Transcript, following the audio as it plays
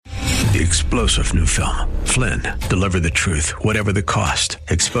The explosive new film, Flynn, Deliver the Truth, Whatever the Cost,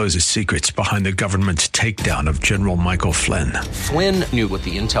 exposes secrets behind the government's takedown of General Michael Flynn. Flynn knew what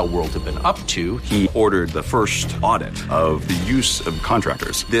the intel world had been up to. He ordered the first audit of the use of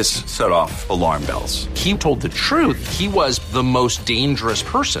contractors. This set off alarm bells. He told the truth. He was the most dangerous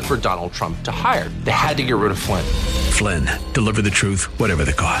person for Donald Trump to hire. They had to get rid of Flynn. Flynn, Deliver the Truth, Whatever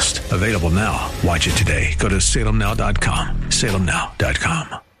the Cost. Available now. Watch it today. Go to salemnow.com.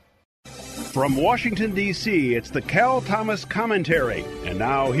 salemnow.com. From Washington, D.C., it's the Cal Thomas Commentary. And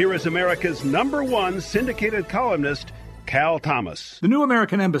now, here is America's #1 syndicated columnist, Cal Thomas. The new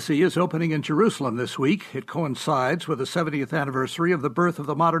American embassy is opening in Jerusalem this week. It coincides with the 70th anniversary of the birth of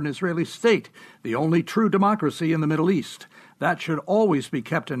the modern Israeli state, the only true democracy in the Middle East. That should always be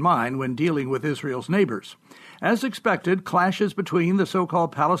kept in mind when dealing with Israel's neighbors. As expected, clashes between the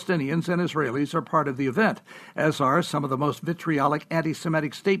so-called Palestinians and Israelis are part of the event, as are some of the most vitriolic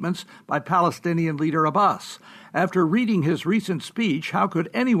anti-Semitic statements by Palestinian leader Abbas. After reading his recent speech, how could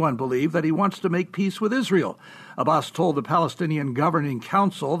anyone believe that he wants to make peace with Israel? Abbas told the Palestinian Governing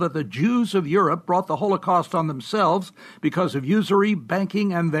Council that the Jews of Europe brought the Holocaust on themselves because of usury,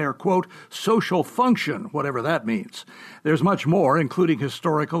 banking, and their, quote, social function, whatever that means. There's much more, including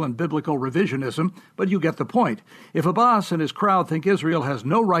historical and biblical revisionism, but you get the point. If Abbas and his crowd think Israel has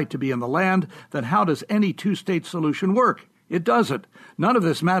no right to be in the land, then how does any two-state solution work? It doesn't. None of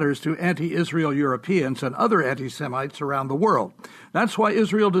this matters to anti-Israel Europeans and other anti-Semites around the world. That's why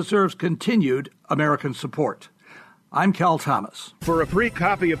Israel deserves continued American support. I'm Cal Thomas. For a free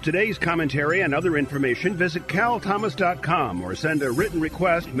copy of today's commentary and other information, visit calthomas.com or send a written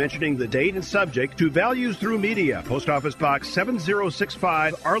request mentioning the date and subject to Values Through Media, Post Office Box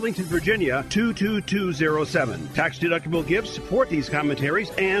 7065, Arlington, Virginia 22207. Tax-deductible gifts support these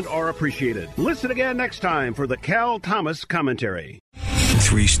commentaries and are appreciated. Listen again next time for the Cal Thomas Commentary.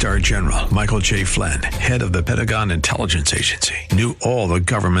 3-star General Michael J. Flynn, head of the Pentagon Intelligence Agency, knew all the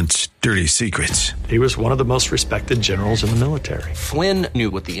government's dirty secrets. He was one of the most respected generals in the military. Flynn knew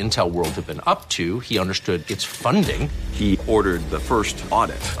what the intel world had been up to. He understood its funding. He ordered the first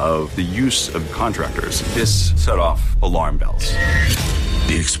audit of the use of contractors. This set off alarm bells.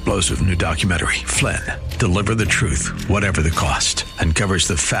 The explosive new documentary, Flynn, Deliver the Truth, Whatever the Cost, uncovers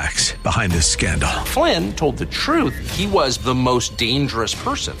the facts behind this scandal. Flynn told the truth. He was the most dangerous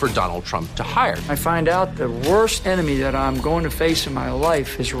person for Donald Trump to hire. I find out the worst enemy that I'm going to face in my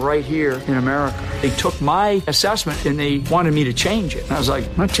life is right here in America. They took my assessment and they wanted me to change it. And I was like,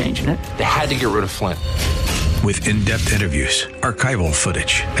 I'm not changing it. They had to get rid of Flynn. With in-depth interviews, archival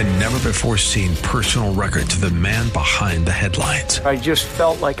footage, and never-before-seen personal records of the man behind the headlines. I just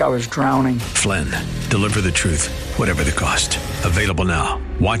felt like I was drowning. Flynn, Deliver the Truth, Whatever the Cost. Available now.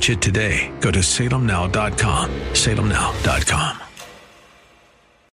 Watch it today. Go to salemnow.com. salemnow.com.